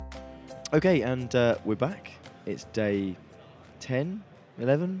Okay, and we're back. It's day 10,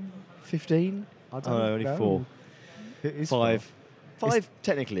 11, 15? I don't know, only know. 4. It is 5. four. 5,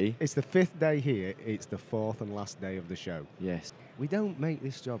 technically. It's the 5th day here. It's the 4th and last day of the show. Yes. We don't make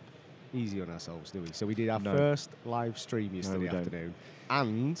this job easy on ourselves, do we? So we did our No. first live stream yesterday we don't. afternoon.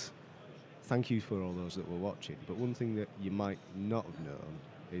 And thank you for all those that were watching. But one thing that you might not have known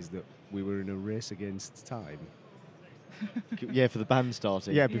is that we were in a race against time. Yeah, for the band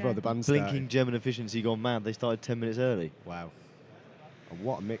starting. Yeah, before the band Blinking started. German efficiency gone mad. They started 10 minutes early. Wow. And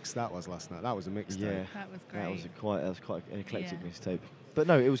what a mix that was last night. That was a mix day. That was great. That was quite an eclectic Yeah. mixtape. But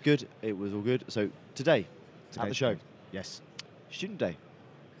no, it was good. It was all good. So today at the Today's show, Yes. Student Day.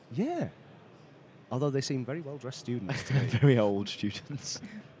 Yeah. Although they seem very well-dressed students today. Very old students.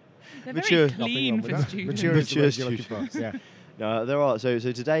 They're Mature. very clean Nothing for wrong with that. students. Mature is the Mature word you're looking for. students. Yeah. No, there are. So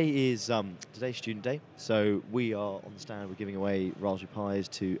today is today's Student Day. So we are on the stand. We're giving away Raspberry Pis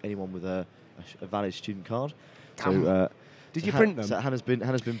to anyone with a valid student card. Damn. So Did so you Ha- print them? So Hannah's been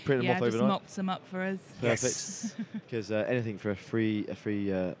printing Yeah, them off just overnight. mopped them up for us. Perfect. Because anything for a free A free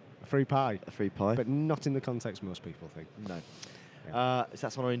pie. pie. But not in the context most people think. No. Yeah. So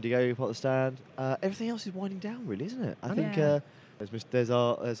that's on our Indigo part of the stand. Everything else is winding down, really, isn't it? I I think know. there's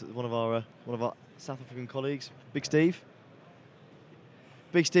one of our South African colleagues, Big Steve.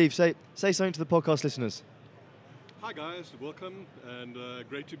 Big Steve, say something to the podcast listeners. Hi guys, welcome and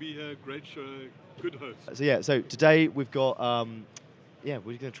great to be here. Great show, good host. So today we've got we're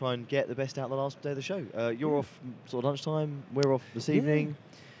going to try and get the best out the last day of the show. You're off sort of lunchtime. We're off this evening,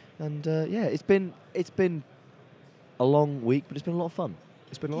 and it's been a long week, but it's been a lot of fun.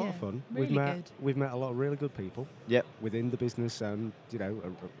 It's been a lot Yeah, of fun. really We've met a lot of really good people. Yep. Within the business and that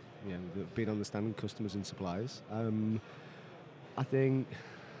been on the stand, customers and suppliers. I think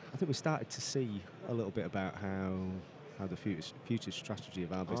we started to see a little bit about how the future strategy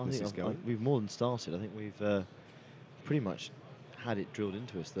of our business is going. We've more than started. I think we've pretty much had it drilled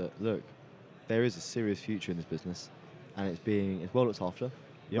into us that look, there is a serious future in this business, and it's well looked after.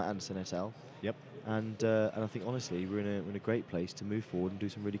 Yep. Matt Anderson et al. Yep. And I think honestly we're in a great place to move forward and do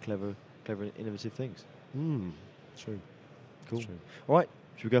some really clever and innovative things. True. Cool. True. All right,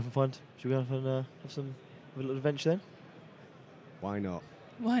 should we go and have a little adventure then? Why not?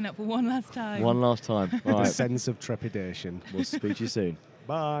 Why not for one last time? One last time. All The right. sense of trepidation. We'll speak to you soon.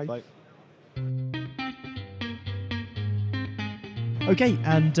 Bye. Bye. Okay,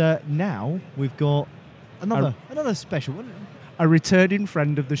 and now we've got another special one. A returning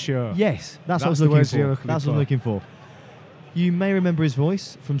friend of the show. Yes, that's what I That's was the looking words for. you're looking That's what I was looking for. You may remember his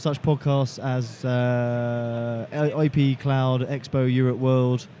voice from such podcasts as IP Cloud, Expo, Europe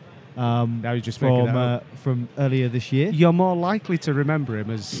World. Now you're just making that up. From earlier this year. You're more likely to remember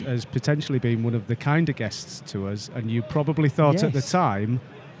him as potentially being one of the kinder guests to us, and you probably thought at the Yes. time,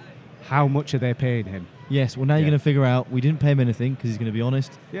 how much are they paying him? Yes, well now you're Yeah. going to figure out we didn't pay him anything because he's going to be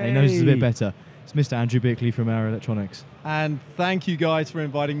honest. And he knows us a Yay. bit better. It's Mr. Andrew Bickley from Arrow Electronics. And thank you guys for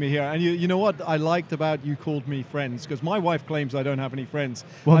inviting me here. And you know what I liked about you called me friends, because my wife claims I don't have any friends.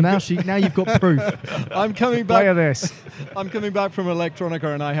 Well, I'm now co- now you've got proof. I'm coming Play back. this. I'm coming back from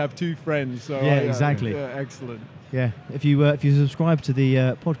Electronica, and I have 2 friends. So Yeah, exactly. Yeah, excellent. Yeah, if you subscribe to the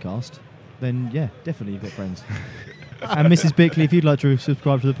podcast, then yeah, definitely you've got friends. And Mrs. Bickley, if you'd like to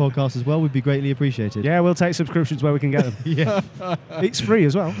subscribe to the podcast as well, would be greatly appreciated. Yeah, we'll take subscriptions where we can get them. Yeah. It's free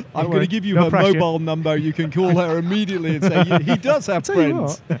as well. I'm Don't going worry. to give you No her pressure. mobile number. You can call her immediately and say he does have Tell you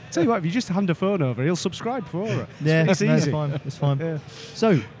friends. what, if you just hand a phone over, he'll subscribe for her. Yeah, It's no, easy. It's fine. It's fine. Yeah.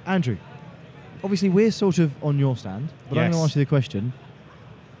 So, Andrew, obviously we're sort of on your stand, but I'm going to Yes. ask you the question: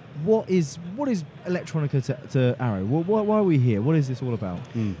 What is Electronica to Arrow? Why are we here? What is this all about?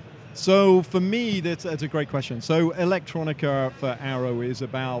 So for me, that's a great question. So Electronica for Arrow is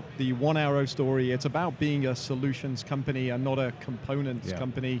about the One Arrow story. It's about being a solutions company and not a components Yeah.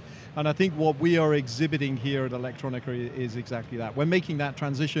 company. And I think what we are exhibiting here at Electronica is exactly that. We're making that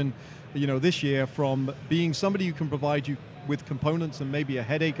transition, this year from being somebody who can provide you with components and maybe a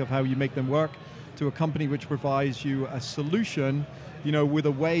headache of how you make them work, to a company which provides you a solution, with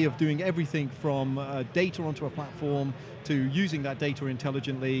a way of doing everything from data onto a platform to using that data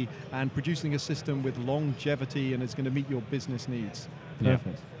intelligently and producing a system with longevity, and it's going to meet your business needs. Yeah.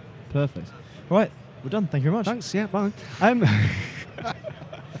 Perfect. Right, we're done. Thank you very much. Thanks. Yeah, bye.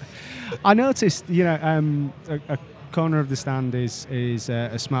 I noticed, a corner of the stand is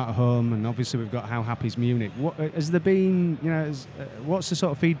a smart home, and obviously we've got How Happy's Munich. What has there been? What's the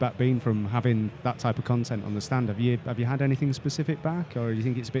sort of feedback been from having that type of content on the stand? Have you had anything specific back, or do you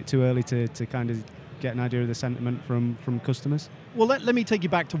think it's a bit too early to kind of get an idea of the sentiment from customers? Well, let me take you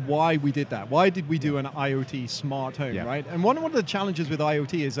back to why we did that. Why did we do an IoT smart home, Yeah. right? And one of the challenges with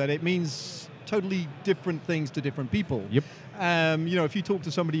IoT is that it means totally different things to different people. Yep. If you talk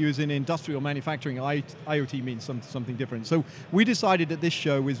to somebody who's in industrial manufacturing, IoT means something different. So we decided at this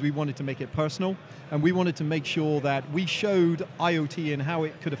show is we wanted to make it personal, and we wanted to make sure that we showed IoT and how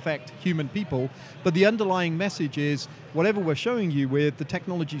it could affect human people. But the underlying message is whatever we're showing you with, the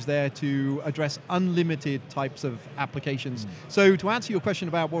technology's there to address unlimited types of applications. So to answer your question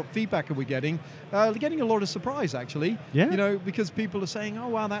about what feedback are we getting a lot of surprise actually. Yeah. Because people are saying, oh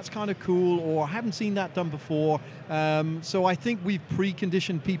wow, that's kind of cool, or I haven't seen that done before. So I think we've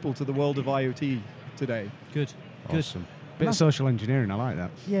preconditioned people to the world of IoT today. Good. Awesome. Bit of social engineering, I like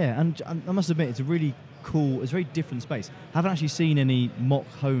that. Yeah, and I must admit, it's a really cool, it's a very different space. I haven't actually seen any mock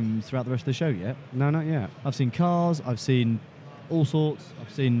homes throughout the rest of the show yet. No, not yet. I've seen cars, I've seen all sorts,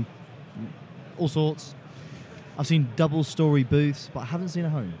 I've seen double-story booths, but I haven't seen a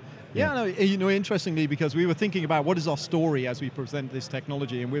home. Yeah, no, interestingly, because we were thinking about what is our story as we present this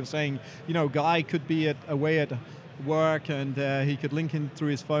technology, and we were saying, Guy could be away at work, and he could link in through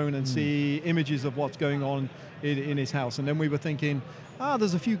his phone and see images of what's going on in his house. And then we were thinking,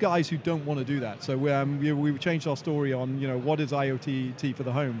 there's a few guys who don't want to do that. So we changed our story on, what is IoT for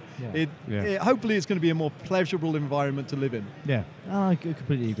the home. Yeah. Hopefully it's going to be a more pleasurable environment to live in. Yeah, I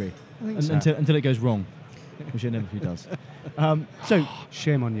completely agree. I think so. Until it goes wrong, which it inevitably does. So,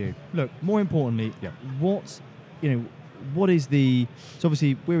 Shame on you. look, more importantly, Yeah. what is the... So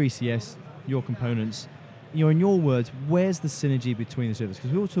obviously, we're ECS, your components. In your words, where's the synergy between the services?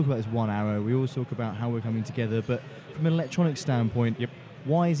 Because we all talk about this one arrow, we always talk about how we're coming together, but from an electronic standpoint,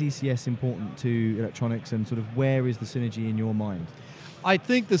 why is ECS important to electronics, and sort of where is the synergy in your mind? I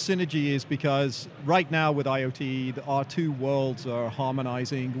think the synergy is because right now with IoT, our two worlds are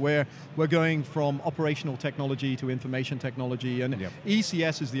harmonizing. We're going from operational technology to information technology, and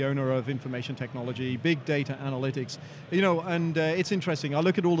ECS is the owner of information technology, big data analytics. And it's interesting. I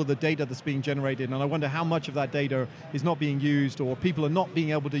look at all of the data that's being generated, and I wonder how much of that data is not being used, or people are not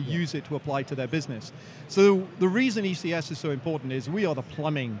being able to use it to apply to their business. So the reason ECS is so important is we are the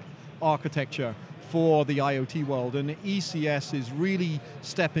plumbing architecture for the IoT world, and ECS is really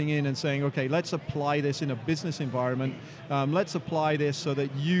stepping in and saying, okay, let's apply this in a business environment. Let's apply this so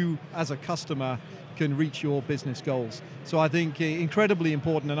that you, as a customer, can reach your business goals. So I think incredibly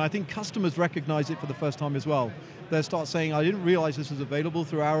important, and I think customers recognize it for the first time as well. They'll start saying, I didn't realize this was available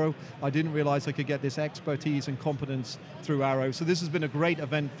through Arrow. I didn't realize I could get this expertise and competence through Arrow. So this has been a great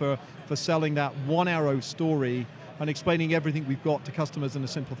event for selling that one Arrow story and explaining everything we've got to customers in a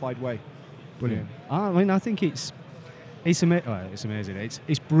simplified way. Brilliant. I mean, I think it's amazing.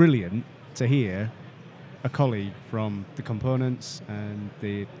 It's brilliant to hear a colleague from the components and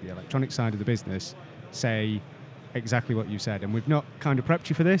the electronic side of the business say exactly what you said. And we've not kind of prepped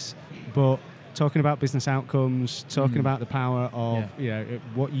you for this, but talking about business outcomes, talking about the power of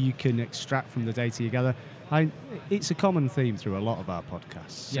what you can extract from the data you gather. It's a common theme through a lot of our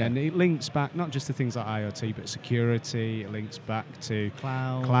podcasts, and it links back not just to things like IoT, but security. It links back to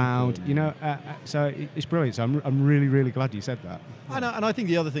cloud. So it's brilliant. So I'm really, really glad you said that. And I think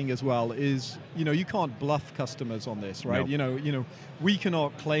the other thing as well is, you can't bluff customers on this, right? No. We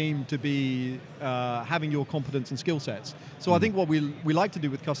cannot claim to be having your competence and skill sets. So I think what we like to do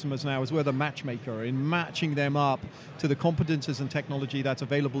with customers now is we're the matchmaker in matching them up to the competences and technology that's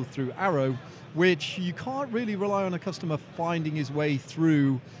available through Arrow, which you can't really rely on a customer finding his way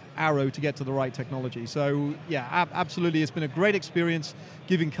through Arrow to get to the right technology. So yeah, absolutely, it's been a great experience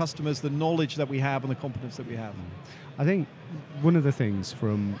giving customers the knowledge that we have and the competence that we have. I think one of the things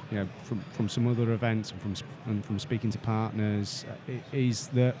from some other events and from speaking to partners is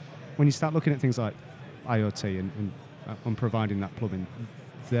that when you start looking at things like IoT and providing that plumbing,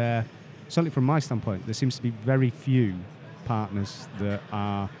 there, certainly from my standpoint, there seems to be very few partners that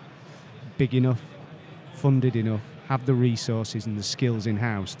are big enough, funded enough, have the resources and the skills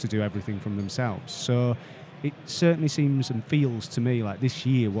in-house to do everything from themselves. So it certainly seems and feels to me like this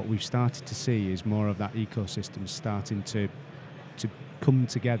year what we've started to see is more of that ecosystem starting to come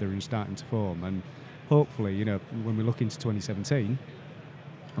together and starting to form. And hopefully, when we look into 2017,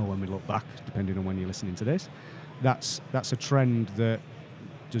 or when we look back, depending on when you're listening to this, that's a trend that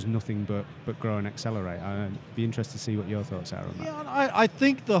does nothing but grow and accelerate. I'd be interested to see what your thoughts are on that. Yeah, I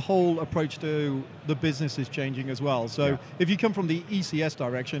think the whole approach to the business is changing as well. So if you come from the ECS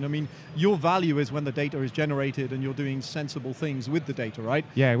direction, I mean, your value is when the data is generated and you're doing sensible things with the data, right?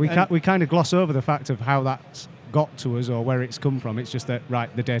 Yeah, we kind of gloss over the fact of how that's got to us or where it's come from. It's just that,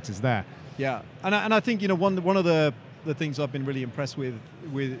 right, the data's there. Yeah, and I think one of the the things I've been really impressed with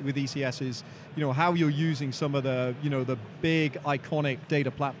ECS is, how you're using some of the, the big iconic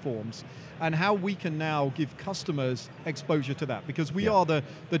data platforms, and how we can now give customers exposure to that, because we are the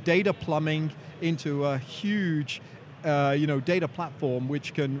data plumbing into a huge data platform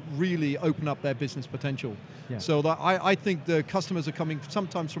which can really open up their business potential. Yeah. So that I think the customers are coming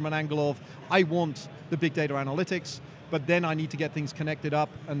sometimes from an angle of, I want the big data analytics, but then I need to get things connected up,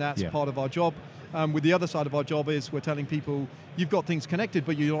 and that's part of our job. With the other side of our job is we're telling people, you've got things connected,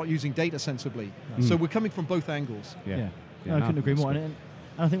 but you're not using data sensibly. So we're coming from both angles. No, I couldn't agree more. And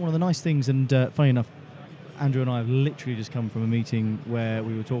I think one of the nice things, and funny enough, Andrew and I have literally just come from a meeting where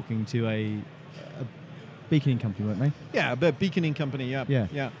we were talking to a beaconing company, weren't they? Yeah, the beaconing company,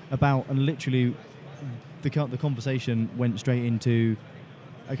 yeah. About, and literally the conversation went straight into,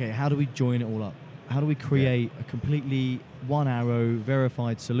 okay, how do we join it all up? How do we create a completely one arrow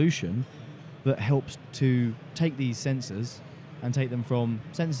verified solution that helps to take these sensors and take them from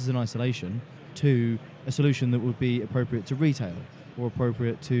sensors in isolation to a solution that would be appropriate to retail, or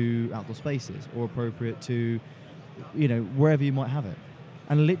appropriate to outdoor spaces, or appropriate to, wherever you might have it.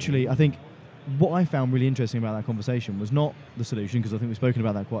 And literally, I think what I found really interesting about that conversation was not the solution, because I think we've spoken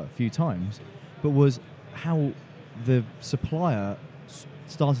about that quite a few times, but was how the supplier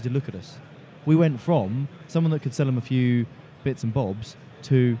started to look at us. We went from someone that could sell them a few bits and bobs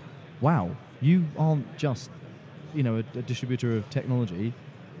to, wow, you aren't just, a distributor of technology.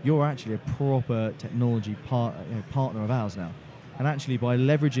 You're actually a proper technology partner of ours now. And actually, by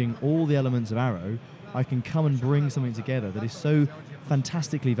leveraging all the elements of Arrow, I can come and bring something together that is so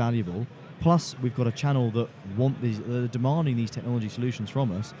fantastically valuable. Plus, we've got a channel that are demanding these technology solutions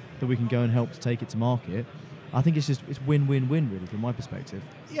from us, that we can go and help to take it to market. I think it's win-win-win, really, from my perspective.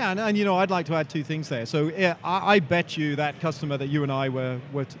 Yeah, and I'd like to add two things there. So yeah, I bet you that customer that you and I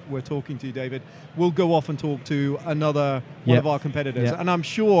were talking to, David, will go off and talk to another one of our competitors. Yep. And I'm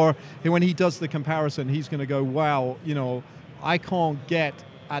sure when he does the comparison, he's going to go, wow, I can't get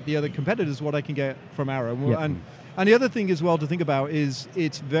at the other competitors what I can get from Arrow. Yep. And the other thing as well to think about is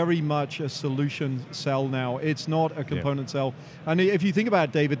it's very much a solution sell now. It's not a component sell. And if you think about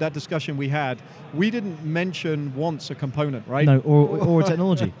it, David, that discussion we had, we didn't mention once a component, right? No, or a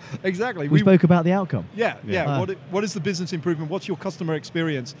technology. Exactly. We spoke about the outcome. Yeah. What is the business improvement? What's your customer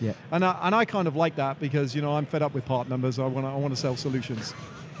experience? Yeah. And I kind of like that, because I'm fed up with part numbers. I want to sell solutions.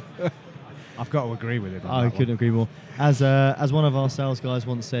 I've got to agree with him. I couldn't agree more. As one of our sales guys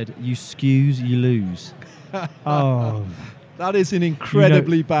once said, you skews, you lose. Oh, that is an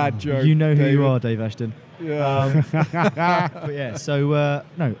incredibly bad joke. You know who David. you are, Dave Ashton. Yeah. But yeah, so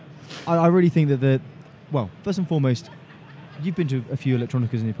no, I really think that first and foremost, you've been to a few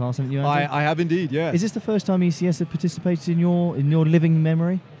Electronicas in the past, haven't you, Andrew? I have indeed. Yeah. Is this the first time ECS have participated in your living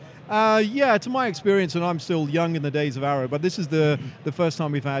memory? Yeah, to my experience, and I'm still young in the days of Arrow, but this is the first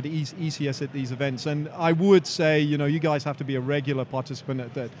time we've had ECS at these events. And I would say, you guys have to be a regular participant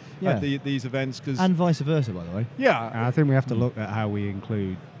at these events. And vice versa, by the way. Yeah. I think we have to look at how we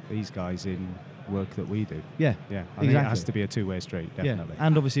include these guys in work that we do. Yeah. Yeah. I think it has to be a two-way street, definitely. Yeah.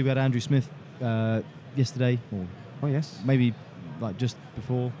 And obviously we had Andrew Smith yesterday, or yes. maybe like just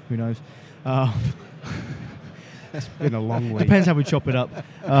before, who knows. It's been a long week. Depends how we chop it up.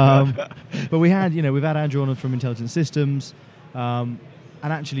 But we've had Andrew on from Intelligent Systems, and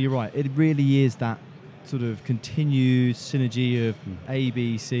actually you're right. It really is that sort of continued synergy of A,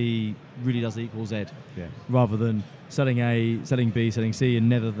 B, C really does equal Z, rather than selling A, selling B, selling C, and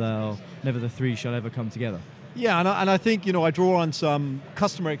never the three shall ever come together. Yeah, and I think, I draw on some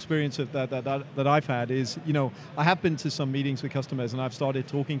customer experience that I've had is, I have been to some meetings with customers, and I've started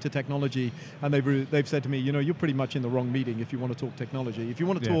talking to technology, and they've said to me, you're pretty much in the wrong meeting if you want to talk technology. If you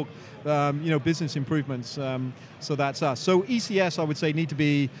want to talk, business improvements, so that's us. So ECS, I would say, need to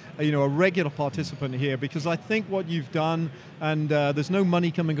be, a regular participant here, because I think what you've done, and there's no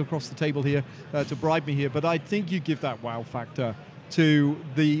money coming across the table here to bribe me here, but I think you give that wow factor to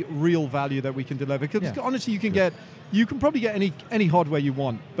the real value that we can deliver. Because honestly, you can probably get any hardware you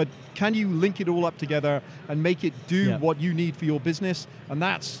want, but can you link it all up together and make it do what you need for your business? And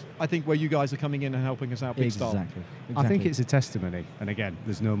that's, I think, where you guys are coming in and helping us out big style. Exactly. I think it's a testimony, and again,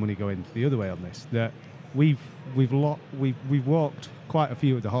 there's no money going the other way on this, that we've walked quite a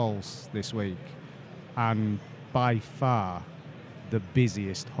few of the halls this week, and by far the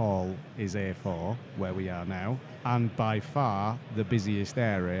busiest hall is A4, where we are now, and by far the busiest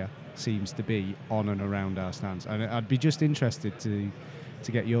area seems to be on and around our stands. And I'd be just interested to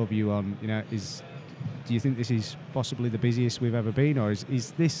get your view on, do you think this is possibly the busiest we've ever been, or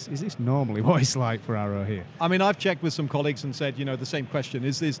is this normally what it's like for Arrow here? I mean, I've checked with some colleagues and said, the same question: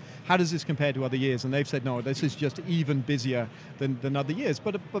 how does this compare to other years? And they've said, no, this is just even busier than other years.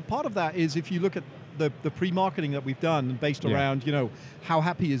 But part of that is, if you look at the pre-marketing that we've done based around, how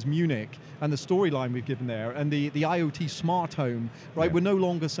happy is Munich and the storyline we've given there, and the IoT smart home, right? Yeah. We're no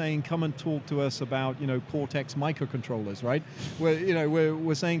longer saying, come and talk to us about, Cortex microcontrollers, right?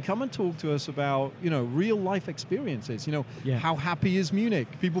 We're saying, come and talk to us about, real life experiences. Yeah. How happy is Munich?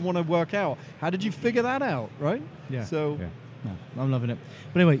 People want to work out. How did you figure that out, right? Yeah. So. Yeah. No, I'm loving it.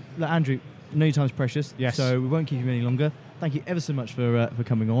 But anyway, Andrew, I know your time's precious. Yes. So we won't keep you any longer. Thank you ever so much for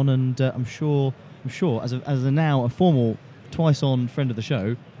coming on, and I'm sure as a now a formal twice on friend of the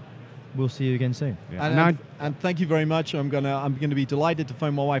show, we'll see you again soon. Yeah. And thank you very much. I'm gonna be delighted to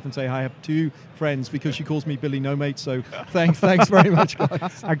phone my wife and say I have 2 friends, because she calls me Billy No Mate. So thanks very much,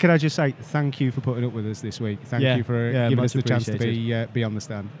 guys. And can I just say thank you for putting up with us this week? Thank you for giving much us the chance to appreciated. be on the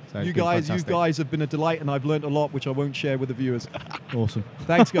stand. So it's You been guys fantastic. have been a delight, and I've learned a lot, which I won't share with the viewers. Awesome.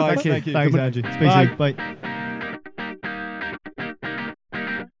 Thanks, guys. Thank you. Thanks, Andrew. Speak Bye. soon. Bye.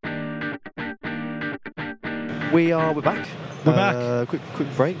 We're back. We're back.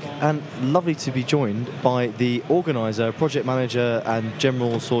 Quick break, and lovely to be joined by the organizer, project manager, and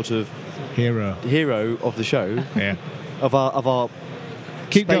general sort of Hero. hero of the show, Yeah. of our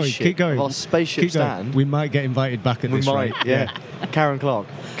Keep going, spaceship, keep going. of our spaceship Keep going. stand. We might get invited back at We this might, rate. yeah. Karen Clark,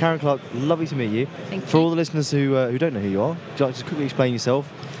 lovely to meet you. Thank For you. all the listeners who don't know who you are, would you like to quickly explain yourself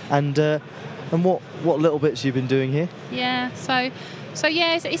and what little bits you've been doing here? Yeah, so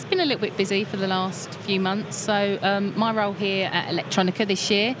yeah, it's been a little bit busy for the last few months. So my role here at Electronica this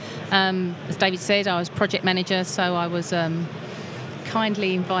year, as David said, I was project manager, so I was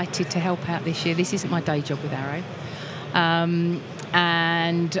kindly invited to help out this year. This isn't my day job with Arrow.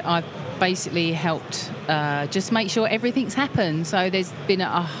 And I've basically helped just make sure everything's happened. So there's been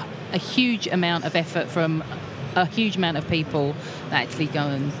a huge amount of effort from a huge amount of people that actually go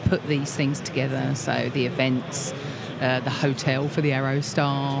and put these things together. So the events, the hotel for the Arrow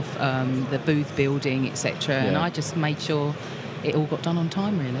staff, the booth building, etc. And Yeah. I just made sure it all got done on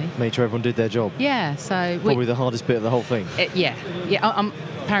time, really. Made sure everyone did their job. Yeah, so Probably the hardest bit of the whole thing.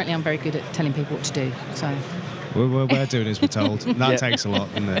 apparently I'm very good at telling people what to do. So We're doing as we're told. That Yeah. takes a lot,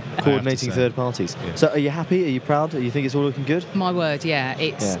 doesn't it? I have to Coordinating say. third parties. Yeah. So are you happy? Are you proud? Do you think it's all looking good? my word, yeah,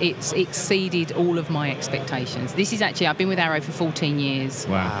 Yeah. it's exceeded all of my expectations. This is actually, I've been with Arrow for 14 years.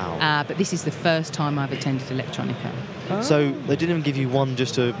 Wow. But this is the first time I've attended Electronica. So they didn't even give you one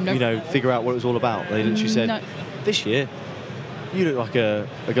just to Nope. figure out what it was all about. They literally said, No. this year you look like a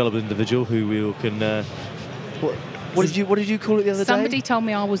gullible individual who we can. What did you call it the other Somebody day? told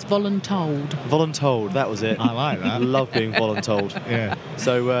me I was voluntold. Voluntold. That was it. I like that. Love being voluntold. Yeah.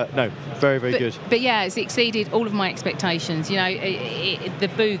 So no, very good. But yeah, it's exceeded all of my expectations. The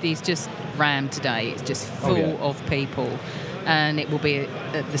booth is just rammed today. It's just full yeah. of people. And it will be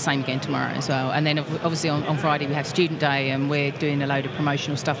the same again tomorrow as well. And then obviously on Friday we have Student Day, and we're doing a load of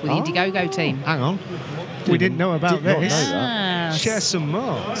promotional stuff with the Indiegogo team. Hang on. We didn't know about Did not this. know that. Share some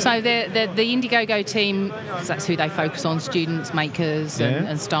more. So the Indiegogo team, that's who they focus on, students, makers Yeah.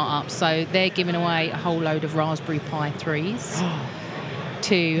 and startups. So they're giving away a whole load of Raspberry Pi 3s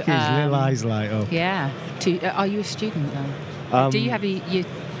to... His little eyes light up. Yeah. Are you a student though? Do you have your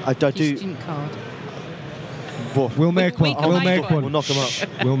I do. student card? We'll make We one. can We'll make make one. We'll one. knock them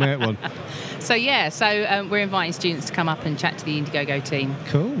up. We'll make one. So we're inviting students to come up and chat to the Indiegogo team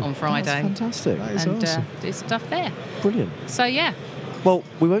Cool. on Friday. That's fantastic. That is And awesome. do stuff there. Brilliant. So yeah, Well,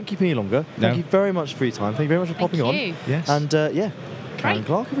 we won't keep you any longer. Thank No. you very much for your time. Thank you very much for thank popping on. you. Yes. And Karen Great.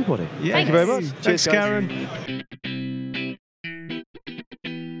 Clark, everybody. Yeah. Thank you very much. Thanks, Cheers, guys. Karen.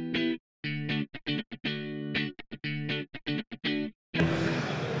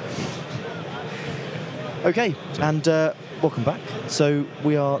 Okay, and welcome back. So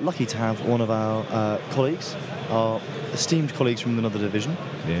we are lucky to have one of our colleagues, our esteemed colleagues from another division,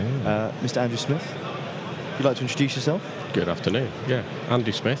 Yeah. Mr. Andrew Smith. Would you like to introduce yourself? Good afternoon. Yeah,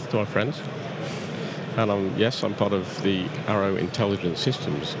 Andy Smith to our friends. And I'm part of the Arrow Intelligent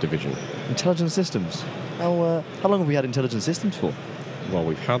Systems division. Intelligent Systems. How long have we had Intelligent Systems for? Well,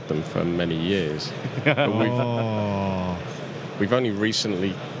 we've had them for many years. But Oh. we've only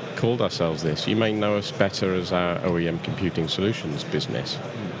recently called ourselves this. You may know us better as our OEM Computing Solutions business,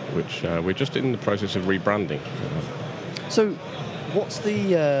 which we're just in the process of rebranding. So, what's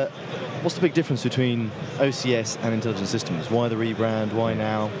the big difference between OCS and Intelligent Systems? Why the rebrand? Why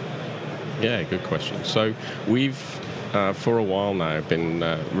now? Yeah, good question. So we've, for a while now, been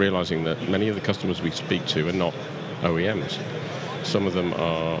realizing that many of the customers we speak to are not OEMs. Some of them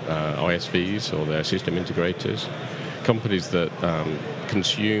are ISVs, or they're system integrators, companies that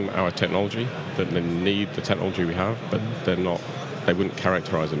consume our technology, that they need the technology we have, but they wouldn't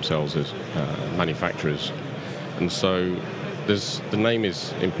characterize themselves as manufacturers. And so the name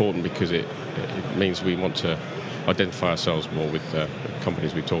is important because it means we want to identify ourselves more with the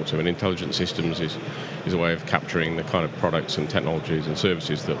companies we talk to, and Intelligent Systems is a way of capturing the kind of products and technologies and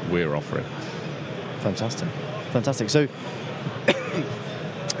services that we're offering. Fantastic. So,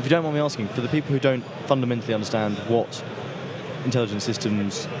 if you don't mind me asking, for the people who don't fundamentally understand what Intelligent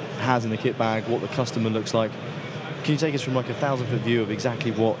Systems has in the kit bag, what the customer looks like, can you take us from like a 1,000-foot view of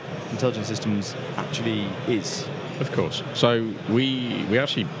exactly what Intelligent Systems actually is? Of course. So we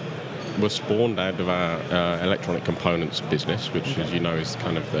actually were spawned out of our electronic components business, which, as you know, is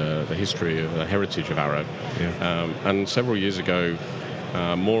kind of the history of the heritage of Arrow. Yeah. And several years ago,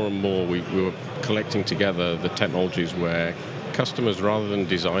 more and more we were collecting together the technologies where customers, rather than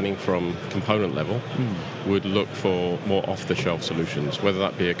designing from component level, would look for more off-the-shelf solutions, whether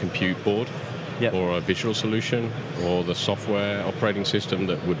that be a compute board, Yep. or a visual solution, or the software operating system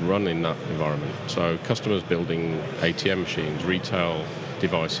that would run in that environment. So customers building ATM machines, retail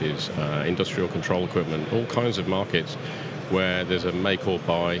devices, industrial control equipment, all kinds of markets where there's a make or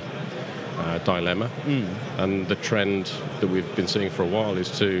buy dilemma. And the trend that we've been seeing for a while is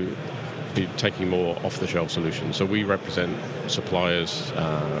to be taking more off-the-shelf solutions. So we represent suppliers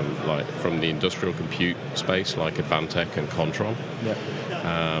like from the industrial compute space, like Advantech and Kontron. Yeah.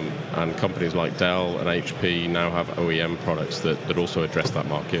 And companies like Dell and HP now have OEM products that also address that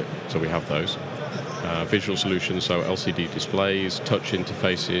market, so we have those. Visual solutions, so LCD displays, touch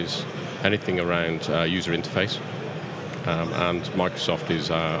interfaces, anything around user interface. And Microsoft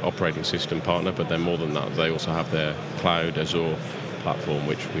is our operating system partner, but they're more than that. They also have their cloud Azure platform,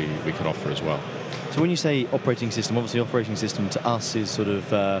 which we can offer as well. So when you say operating system, obviously operating system to us is sort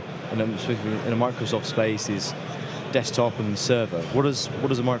of, in a Microsoft space, is desktop and server. What does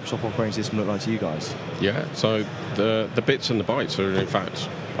a Microsoft operating system look like to you guys? Yeah, so the bits and the bytes are in fact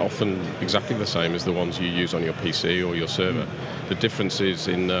often exactly the same as the ones you use on your PC or your server. The difference is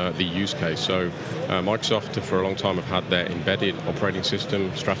in the use case. So Microsoft for a long time have had their embedded operating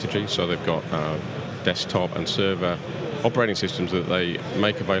system strategy, so they've got desktop and server operating systems that they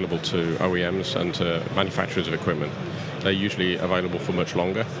make available to OEMs and to manufacturers of equipment. They're usually available for much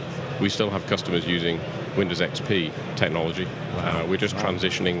longer. We still have customers using Windows XP technology. We're just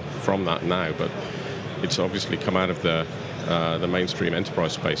transitioning from that now, but it's obviously come out of the mainstream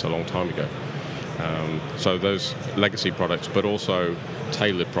enterprise space a long time ago. So those legacy products, but also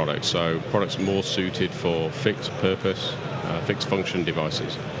tailored products, so products more suited for fixed purpose, fixed function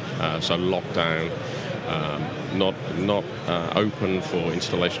devices. So lockdown, not open for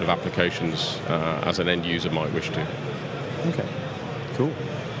installation of applications as an end user might wish to. Okay, cool.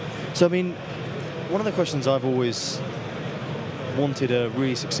 So I mean, one of the questions I've always wanted a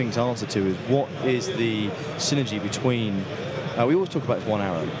really succinct answer to is what is the synergy between, we always talk about One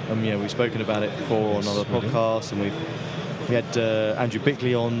Arrow, and we've spoken about it before on other podcasts, and we had Andrew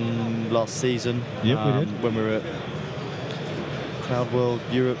Bickley on last season. Yep, we did. When we were at Cloud World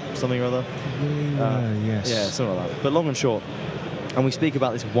Europe, something or other. Yes. Yeah, something like that. But long and short, and we speak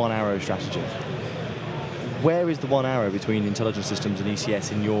about this One Arrow strategy. Where is the One Arrow between Intelligent Systems and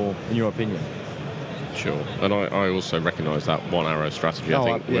ECS in your opinion? Sure, and I also recognise that One Arrow strategy.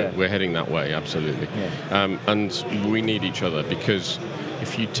 I think we're heading that way, absolutely. Yeah. And we need each other, because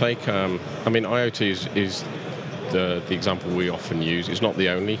if you take, IoT is the example we often use. It's not the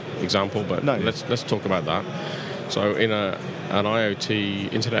only example, but let's talk about that. So in an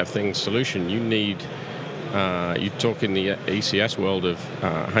IoT, Internet of Things solution, you need, you talk in the ECS world of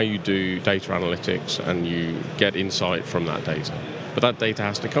how you do data analytics and you get insight from that data. But that data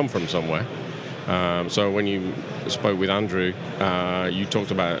has to come from somewhere. So when you spoke with Andrew, you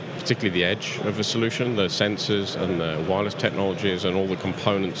talked about particularly the edge of a solution, the sensors and the wireless technologies and all the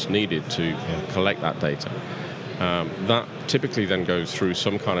components needed to collect that data. That typically then goes through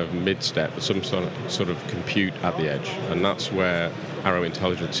some kind of mid-step, some sort of compute at the edge, and that's where Arrow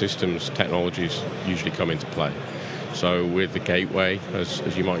Intelligent Systems technologies usually come into play. So with the gateway,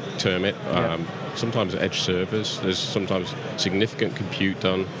 as you might term it, sometimes edge servers, there's sometimes significant compute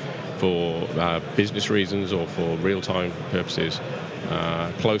done for business reasons or for real-time purposes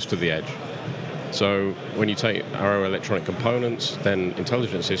close to the edge. So when you take Arrow Electronic Components, then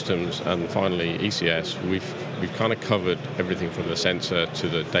Intelligent Systems, and finally ECS, we've kind of covered everything from the sensor to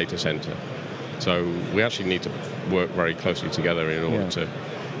the data center. So we actually need to work very closely together in order to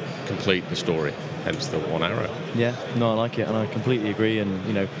complete the story, hence the One Arrow. Yeah, no, I like it, and I completely agree.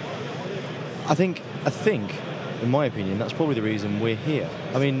 And I think in my opinion, that's probably the reason we're here.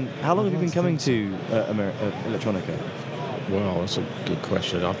 I mean, how long have you been coming to Electronica? Well, that's a good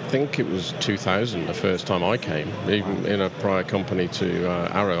question. I think it was 2000 the first time I came, even in a prior company to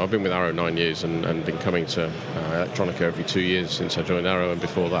Arrow. I've been with Arrow 9 years and been coming to Electronica every 2 years since I joined Arrow and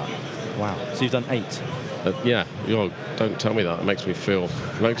before that. Wow. So you've done 8? Yeah. Don't tell me that. It makes me feel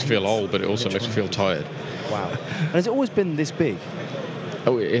old, but it also makes me feel tired. Wow. And has it always been this big?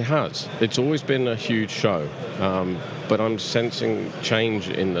 Oh, it has. It's always been a huge show, but I'm sensing change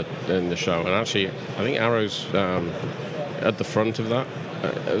in the show. And actually, I think Arrow's at the front of that.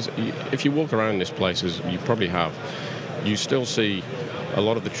 If you walk around this place, as you probably have, you still see a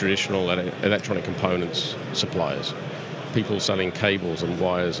lot of the traditional electronic components suppliers, people selling cables and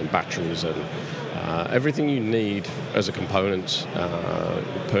wires and batteries and everything you need as a components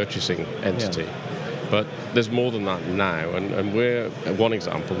purchasing entity. Yeah. But there's more than that now, and we're one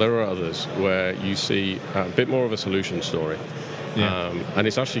example. There are others where you see a bit more of a solution story. Yeah. And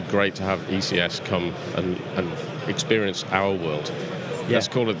it's actually great to have ECS come and experience our world. Yeah. Let's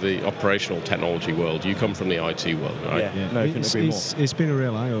call it the operational technology world. You come from the IT world, right? Yeah. No, couldn't agree more. It's been a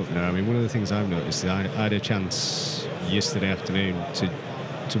real eye-opener. I mean, one of the things I've noticed is I had a chance yesterday afternoon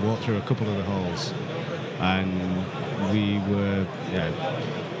to walk through a couple of the halls, and we were,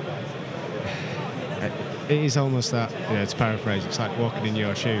 it is almost that, to paraphrase, it's like walking in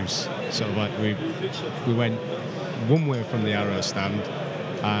your shoes. Sort of like we went one way from the Arrow stand,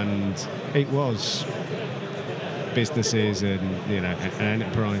 and it was businesses and and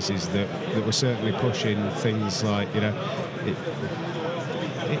enterprises that were certainly pushing things like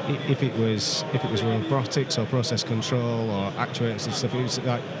if it was robotics or process control or actuators and stuff, it was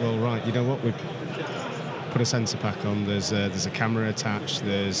like, well, right, you know what, we put a sensor pack on, there's a camera attached,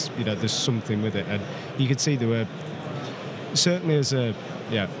 there's something with it, and you could see there were certainly as a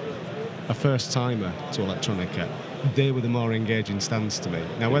first timer to Electronica, they were the more engaging stands to me.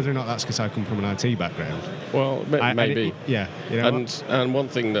 Now, whether or not that's because I come from an IT background, well, maybe. And one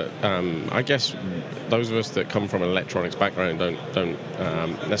thing that I guess those of us that come from an electronics background don't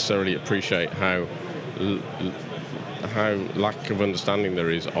necessarily appreciate how lack of understanding there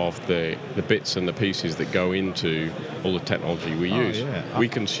is of the bits and the pieces that go into all the technology we use. Yeah. We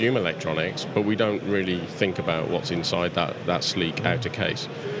consume electronics, but we don't really think about what's inside that sleek outer case.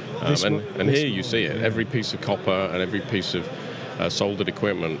 And here you see it. Every piece of copper and every piece of soldered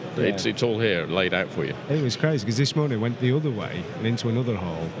equipment, it's all here laid out for you. It was crazy because this morning I went the other way and into another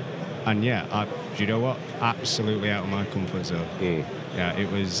hall, and do you know what? Absolutely out of my comfort zone. Yeah,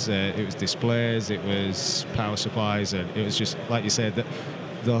 it was displays, it was power supplies, and it was just like you said that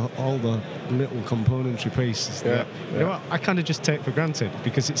all the little componentry pieces that you know what, I kind of just take for granted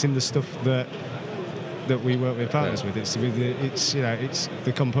because it's in the stuff that we work with partners with. It's the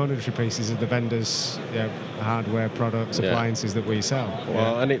componentry pieces of the vendors' hardware products, appliances that we sell.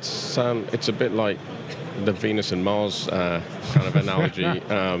 Well, and it's a bit like the Venus and Mars kind of analogy.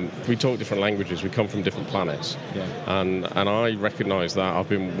 We talk different languages. We come from different planets, and I recognise that. I've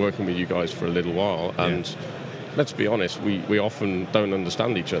been working with you guys for a little while, and let's be honest, we often don't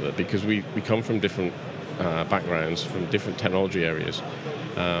understand each other because we come from different backgrounds, from different technology areas.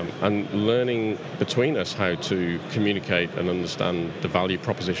 And learning between us how to communicate and understand the value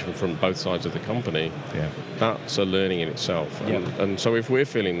proposition from both sides of the company, that's a learning in itself. And so if we're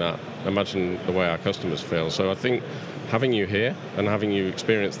feeling that, imagine the way our customers feel. So I think having you here and having you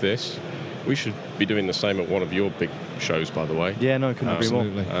experience this, we should be doing the same at one of your big shows, by the way. Yeah, no, couldn't agree more.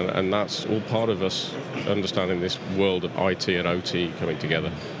 And that's all part of us understanding this world of IT and OT coming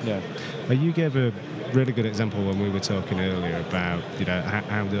together. Yeah. You gave a really good example when we were talking earlier about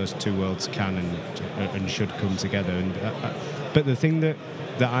how those two worlds can and should come together. And but the thing that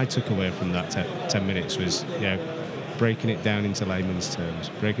I took away from that 10 minutes was breaking it down into layman's terms,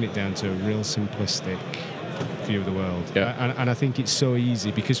 breaking it down to a real simplistic view of the world. And I think it's so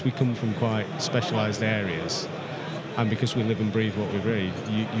easy because we come from quite specialised areas, and because we live and breathe what we breathe.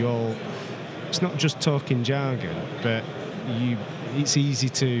 You all, it's not just talking jargon, but it's easy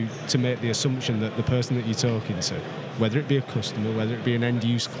to make the assumption that the person that you're talking to, whether it be a customer, whether it be an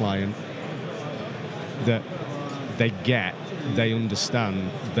end-use client, that they understand,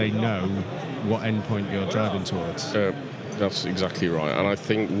 they know what endpoint you're driving towards. That's exactly right. And I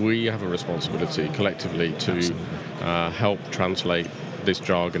think we have a responsibility collectively to help translate this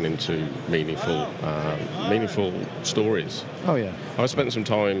jargon into meaningful stories. Oh, yeah. I spent some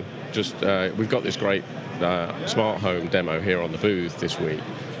time we've got this great smart home demo here on the booth this week,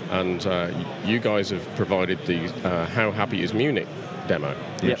 and you guys have provided the How Happy is Munich demo,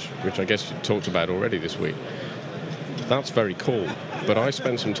 which I guess you talked about already this week. That's very cool, but I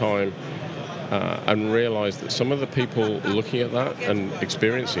spent some time and realised that some of the people looking at that and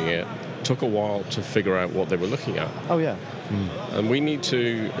experiencing it took a while to figure out what they were looking at. Oh yeah. And we need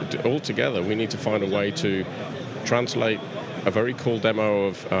to, all together, we need to find a way to translate a very cool demo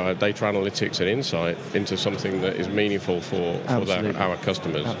of data analytics and insight into something that is meaningful for our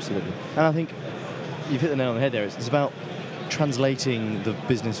customers. Absolutely. And I think you've hit the nail on the head there. It's about translating the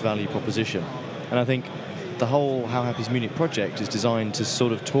business value proposition. And I think the whole How Happy's Munich project is designed to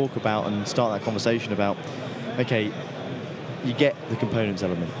sort of talk about and start that conversation about, okay, you get the components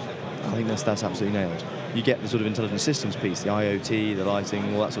element. I think that's absolutely nailed. You get the sort of intelligent systems piece, the IoT, the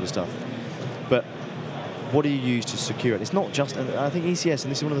lighting, all that sort of stuff. But what do you use to secure it? It's not just, and I think ECS,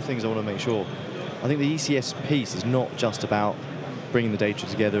 and this is one of the things I want to make sure, I think the ECS piece is not just about bringing the data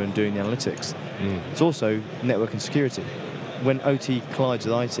together and doing the analytics. It's also network and security. When OT collides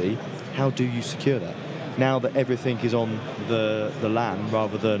with IT, how do you secure that? Now that everything is on the LAN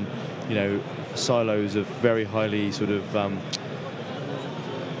rather than, silos of very highly sort of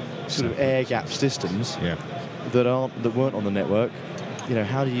air-gapped systems that weren't on the network,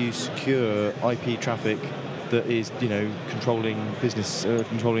 how do you secure IP traffic that is, controlling business,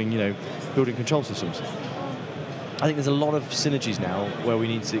 building control systems? I think there's a lot of synergies now where we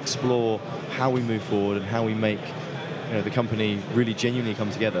need to explore how we move forward and how we make the company really genuinely come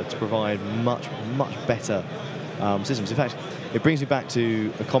together to provide much, much better systems. In fact, it brings me back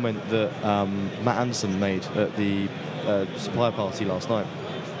to a comment that Matt Anderson made at the supplier party last night,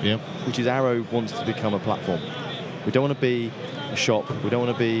 which is Arrow wants to become a platform. We don't want to be a shop. We don't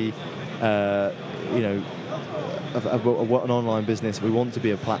want to be, an online business. We want to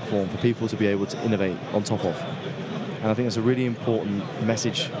be a platform for people to be able to innovate on top of. And I think that's a really important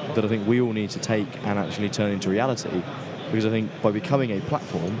message that I think we all need to take and actually turn into reality. Because I think by becoming a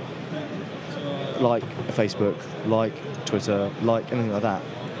platform, like Facebook, like Twitter, like anything like that,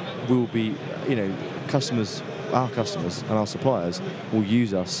 we'll be, customers, our customers and our suppliers will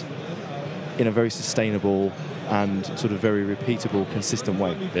use us in a very sustainable and sort of very repeatable, consistent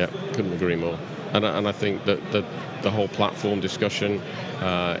way. Yeah, couldn't agree more. And I think that the whole platform discussion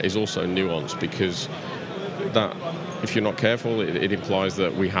is also nuanced, because that, if you're not careful, it implies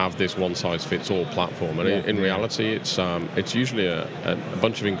that we have this one-size-fits-all platform, and in reality, it's usually a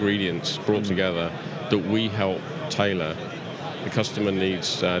bunch of ingredients brought together that we help tailor. The customer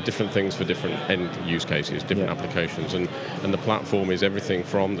needs different things for different end use cases, different applications, and the platform is everything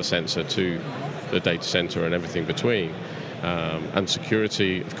from the sensor to the data center and everything between. And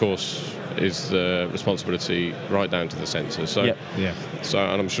security, of course, is the responsibility right down to the sensor. So, so,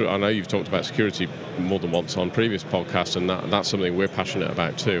 and I know you've talked about security more than once on previous podcasts, and that's something we're passionate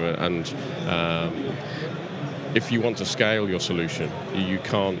about too. And if you want to scale your solution, you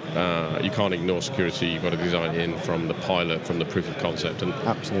can't ignore security. You've got to design in from the pilot, from the proof of concept, and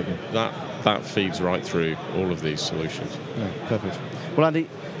absolutely that feeds right through all of these solutions. Yeah, perfect. Well, Andy,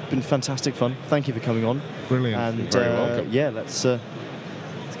 been fantastic fun. Thank you for coming on. Brilliant. And you're very welcome. Let's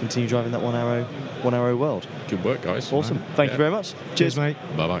continue driving that one arrow world. Good work, guys. Awesome. Thank you very much. Cheers, mate.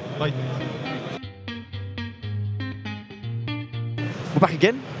 Bye-bye. Bye. We're back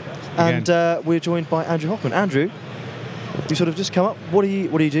again. And we're joined by Andrew Hoffman. Andrew, you sort of just come up. What do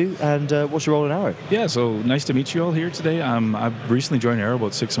you do, and what's your role in Arrow? Yeah, so nice to meet you all here today. I've recently joined Arrow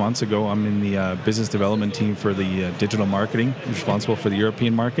about 6 months ago. I'm in the business development team for the digital marketing, responsible for the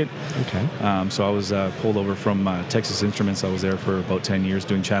European market. Okay. So I was pulled over from Texas Instruments. I was there for about 10 years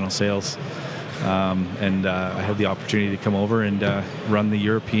doing channel sales. And I had the opportunity to come over and run the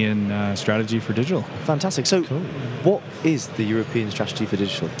European strategy for digital. Fantastic. So what is the European strategy for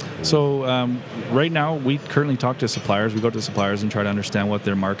digital? So right now, we currently talk to suppliers. We go to suppliers and try to understand what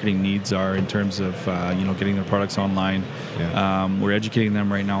their marketing needs are in terms of getting their products online. Yeah. We're educating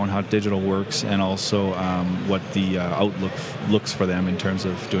them right now on how digital works, and also what the outlook looks for them in terms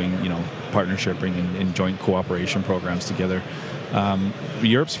of doing partnership and joint cooperation programs together.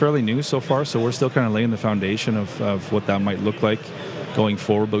 Europe's fairly new so far, so we're still kind of laying the foundation of what that might look like going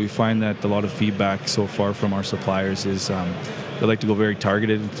forward, but we find that a lot of feedback so far from our suppliers is they like to go very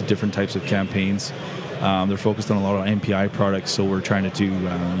targeted into different types of campaigns. They're focused on a lot of MPI products, so we're trying to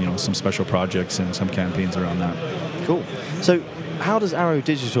do some special projects and some campaigns around that. Cool. So how does Arrow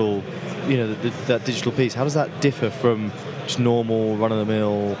Digital, that digital piece, how does that differ from just normal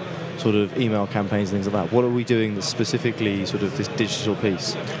run-of-the-mill sort of email campaigns and things like that? What are we doing that's specifically sort of this digital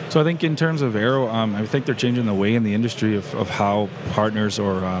piece? So I think in terms of Arrow, I think they're changing the way in the industry of how partners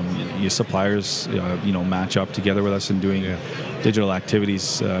or your suppliers match up together with us and doing digital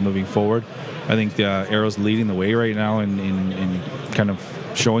activities moving forward. I think Arrow's leading the way right now in kind of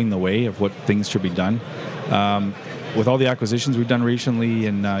showing the way of what things should be done. with all the acquisitions we've done recently,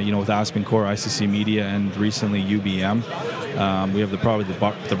 and with Aspen Core, ICC Media, and recently UBM, we have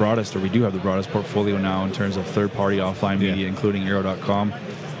the broadest, or we do have the broadest portfolio now in terms of third-party offline media, including Arrow.com.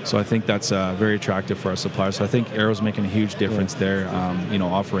 So I think that's very attractive for our suppliers. So I think Arrow's making a huge difference there,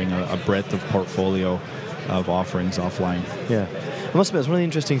 offering a breadth of portfolio of offerings offline. Yeah. I must admit, it's one of the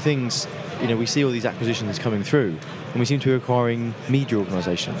interesting things, we see all these acquisitions coming through, and we seem to be acquiring media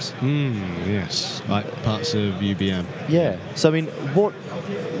organisations. Yes, like parts of UBM. Yeah. So, I mean,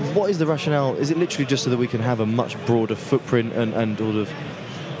 what is the rationale? Is it literally just so that we can have a much broader footprint and sort of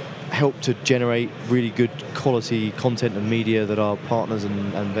help to generate really good quality content and media that our partners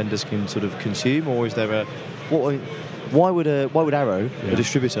and vendors can sort of consume? Or is there why would Arrow, a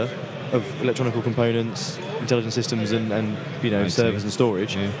distributor of electronic components, intelligent systems and servers and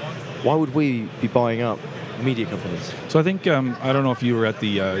storage, why would we be buying up media companies? So I think, I don't know if you were at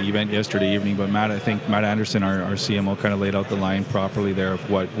the event yesterday evening, but Matt Anderson, our CMO, kind of laid out the line properly there of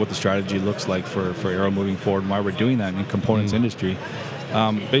what the strategy looks like for Arrow moving forward and why we're doing that in the components industry.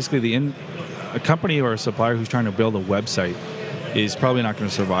 Basically, a company or a supplier who's trying to build a website is probably not going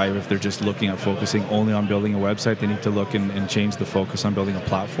to survive if they're just looking at focusing only on building a website. They need to look and change the focus on building a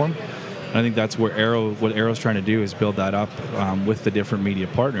platform. And I think that's where what Arrow's trying to do is build that up with the different media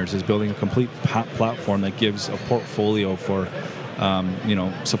partners, is building a complete platform that gives a portfolio for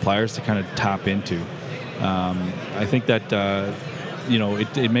suppliers to kind of tap into. I think that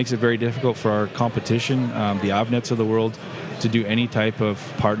it makes it very difficult for our competition, the Avnets of the world, to do any type of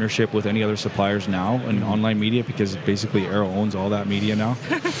partnership with any other suppliers now in online media, because basically Arrow owns all that media now.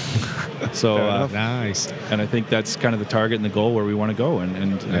 So nice. And I think that's kind of the target and the goal where we want to go.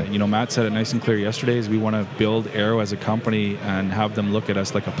 And Matt said it nice and clear yesterday, is we want to build Arrow as a company and have them look at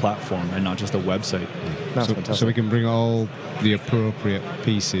us like a platform and not just a website. So we can bring all the appropriate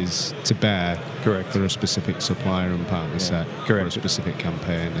pieces to bear. Correct. For a specific supplier and partner set. Correct. For a specific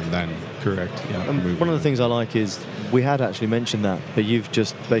campaign, and then. Correct. Yeah. And one of the things I like is we had actually mentioned that, but you've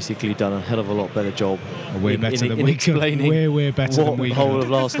just basically done a hell of a lot better job way in better explaining way better what than we the whole of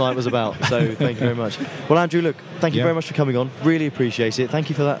last night was about. So thank you very much. Well, Andrew, look, thank you very much for coming on. Really appreciate it. Thank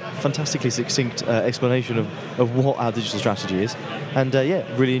you for that fantastically succinct explanation of what our digital strategy is. And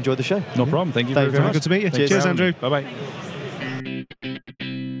really enjoyed the show. No problem. Thank you very much. Good to meet you. Cheers Andrew. Bye-bye.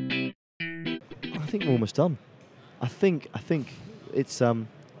 I think we're almost done. I think it's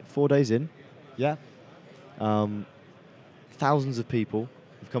 4 days in. Yeah. Thousands of people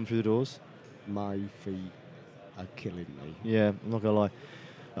have come through the doors. My feet are killing me. Yeah, I'm not going to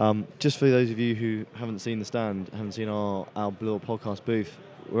lie. Just for those of you who haven't seen the stand, haven't seen our little podcast booth,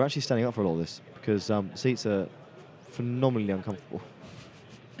 we're actually standing up for a lot of this because seats are phenomenally uncomfortable.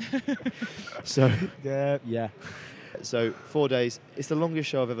 So yeah. So 4 days. It's the longest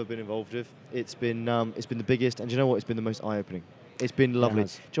show I've ever been involved with. It's been the biggest, and do you know what? It's been the most eye-opening. It's been lovely. Do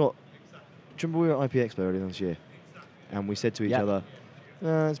you know what? Do you remember we were at IP Expo earlier this year, and we said to each other,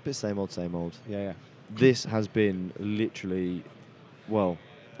 it's a bit same old. Yeah. This has been literally,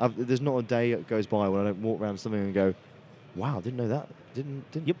 there's not a day that goes by when I don't walk around something and go, wow, didn't know that. Didn't.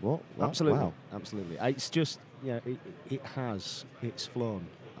 Yep. What? Absolutely. Wow. Absolutely. It's just, it's flown.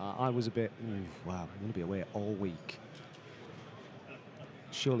 I was a bit, I'm going to be away all week.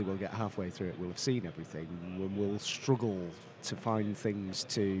 Surely we'll get halfway through it. We'll have seen everything. We'll struggle to find things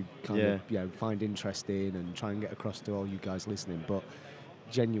to kind of find interest in and try and get across to all you guys listening. But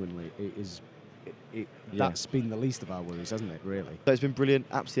genuinely, that's been the least of our worries, hasn't it? Really. So it's been brilliant,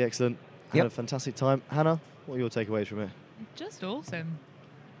 absolutely excellent. Had a fantastic time. Hannah, what are your takeaways from it? Just awesome.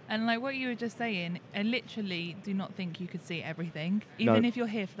 And like what you were just saying, I literally do not think you could see everything. Even if you're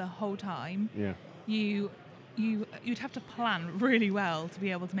here for the whole time, you'd have to plan really well to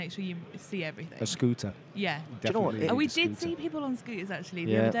be able to make sure you see everything. A scooter. Yeah. Definitely. Do you know what? We did see people on scooters actually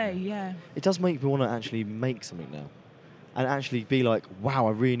the other day, yeah. It does make me want to actually make something now. And actually be like, wow,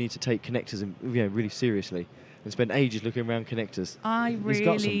 I really need to take connectors really seriously. And spend ages looking around connectors. I He's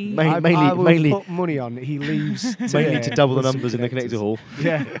got some. really... I will put money on he leaves mainly to double the numbers in the connector hall.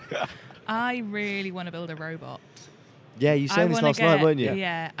 Yeah. I really want to build a robot. Yeah, you said this last night, weren't you?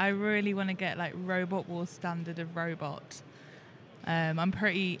 Yeah, I really want to get like Robot Wars standard of robot. I'm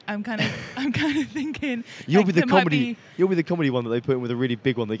kind of thinking You'll be the comedy one that they put in with a really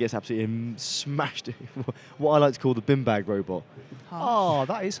big one that gets absolutely smashed. What I like to call the bin bag robot. Harsh. Oh,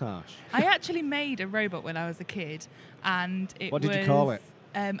 that is harsh. I actually made a robot when I was a kid, and what did you call it?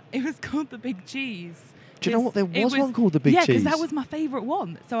 It was called the Big Cheese. Do you know what? There was one called the Big Cheese. Yeah, because that was my favourite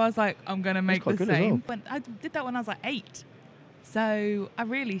one. So I was like, I'm going to make the same. Well. I did that when I was like 8. So I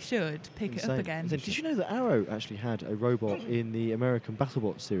really should pick it up again. Did you know that Arrow actually had a robot in the American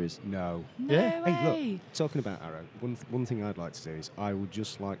BattleBots series? No. No Yeah. way. Hey, look, talking about Arrow, one thing I'd like to do is I would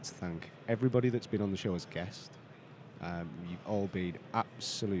just like to thank everybody that's been on the show as a guest. You've all been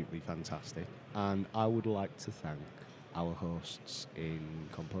absolutely fantastic. And I would like to thank our hosts in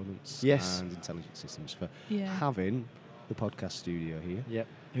Components and Intelligent Systems for having the podcast studio here. Yep.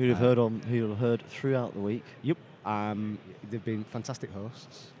 Who'd have heard throughout the week. Yep. They've been fantastic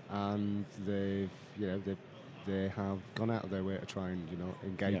hosts, and they have gone out of their way to try and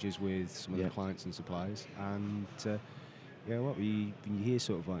engage us with some of the clients and suppliers. And you know what, when you hear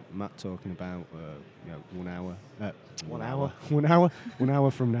sort of like Matt talking about 1 hour, 1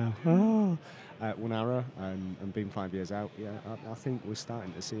 hour from now, 1 hour, and being 5 years out, I think we're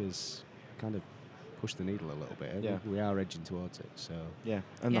starting to see us kind of push the needle a little bit. Yeah. We are edging towards it. So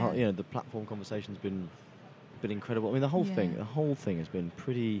and the platform conversation's been incredible. I mean, the whole thing has been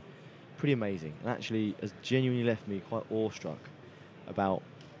pretty amazing, and actually has genuinely left me quite awestruck about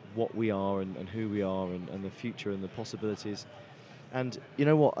what we are and who we are and the future and the possibilities. And you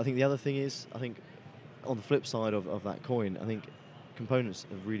know what? I think the other thing is, I think on the flip side of that coin, I think Components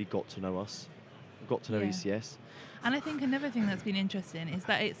have really got to know us, got to know ECS. And I think another thing that's been interesting is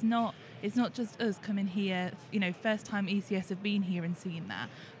that it's not just us coming here, first time ECS have been here and seen that,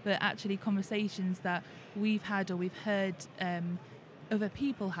 but actually conversations that we've had or we've heard other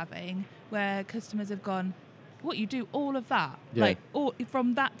people having, where customers have gone, what, you do all of that? Like,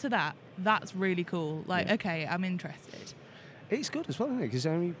 from that to that, that's really cool. Okay, I'm interested. It's good as well, isn't it? Because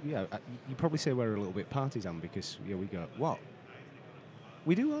you probably say we're a little bit partisan because we go, what?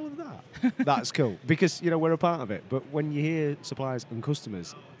 We do all of that. That's cool because we're a part of it. But when you hear suppliers and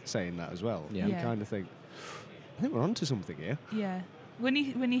customers saying that as well, you kind of think, I think we're onto something here. Yeah. When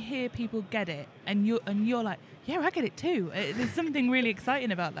you hear people get it and you're like, yeah, I get it too. There's something really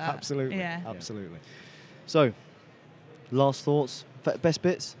exciting about that. Absolutely. Yeah. Absolutely. So, last thoughts. Best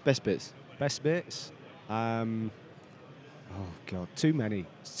bits. Oh God, too many.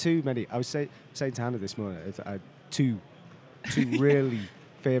 I was saying to Hannah this morning, I had two really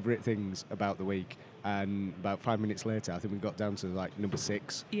favourite things about the week, and about 5 minutes later I think we got down to like number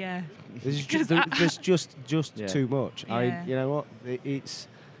 6. Yeah. There's just too much. Yeah. You know what,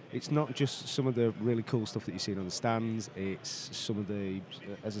 it's not just some of the really cool stuff that you've seen on the stands, it's some of the,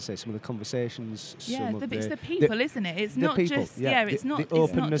 as I say, some of the conversations, it's the people, isn't it? It's not people, just it's not the openness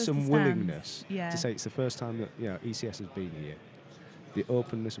it's not just and the stands. willingness Yeah. to say it's the first time that ECS has been here. The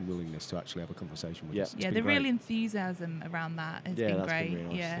openness and willingness to actually have a conversation with us. Yeah, the real enthusiasm around that has been great. Been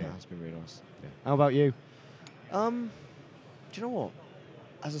really nice. Yeah, it's been really nice. Yeah. How about you? Do you know what?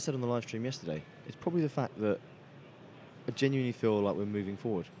 As I said on the live stream yesterday, it's probably the fact that I genuinely feel like we're moving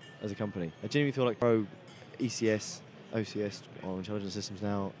forward as a company. I genuinely feel like Pro, ECS, OCS, or Intelligent Systems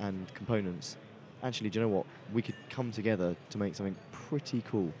now, and Components, actually, do you know what? We could come together to make something pretty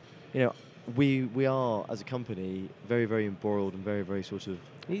cool. We are, as a company, very, very embroiled and very, very sort of...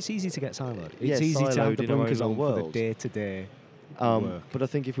 It's easy to get siloed. It's easy to have the blinkers on for the day-to-day work. But I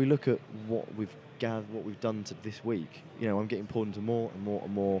think if we look at what we've gathered, what we've done to this week, I'm getting pulled into more and more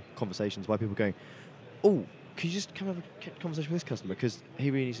and more conversations by people going, oh, could you just come have a conversation with this customer because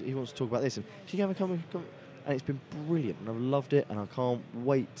he wants to talk about this, and can you have a conversation? And it's been brilliant, and I've loved it, and I can't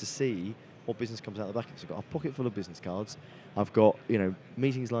wait to see what business comes out the back of it. So I've got a pocket full of business cards. I've got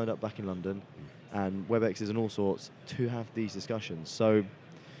meetings lined up back in London, and WebExes and all sorts to have these discussions. So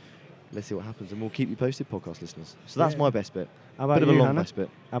let's see what happens, and we'll keep you posted, podcast listeners. So that's my best bit. How about bit you, of a long Hannah? best bit.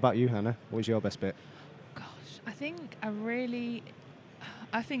 How about you, Hannah? What was your best bit? Gosh, I think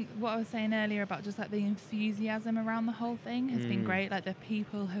what I was saying earlier about just like the enthusiasm around the whole thing has been great. Like the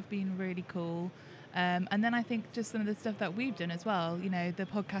people have been really cool. And then I think just some of the stuff that we've done as well, the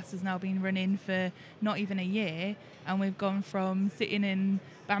podcast has now been running for not even a year, and we've gone from sitting in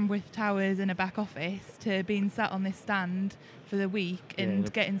Banbury Towers in a back office to being sat on this stand for the week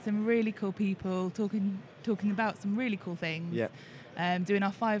and getting some really cool people talking about some really cool things. Yeah. Doing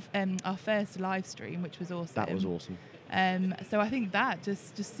our first live stream, which was awesome. That was awesome. So I think that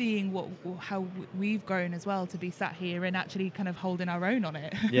just seeing how we've grown as well to be sat here and actually kind of holding our own on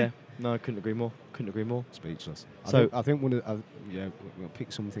it. Yeah, no, I couldn't agree more. Speechless. So I think one of we'll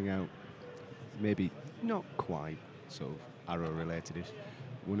pick something out, maybe not quite sort of Arrow related.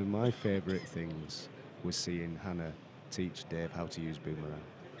 One of my favourite things was seeing Hannah teach Dave how to use Boomerang.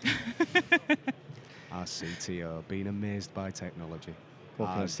 Our CTO being amazed by technology.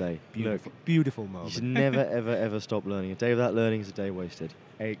 What can I say? Beautiful moment. You should never, ever, ever stop learning. A day without learning is a day wasted.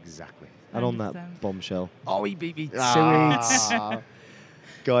 Exactly. And on that bombshell. Oh, he beat me to it.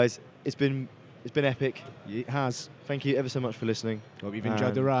 Guys, it's been It's been epic. It has. Thank you ever so much for listening. Hope you've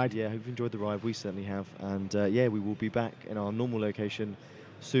enjoyed the ride. Yeah, hope you've enjoyed the ride. We certainly have. And yeah, we will be back in our normal location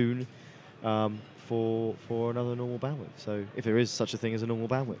soon for another normal bandwidth. So if there is such a thing as a normal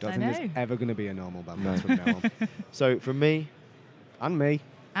bandwidth. Don't think there's ever going to be a normal bandwidth No. from now on. So from me. And me.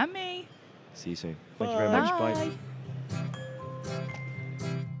 And me. See you soon. Thank you very much. Bye. Bye.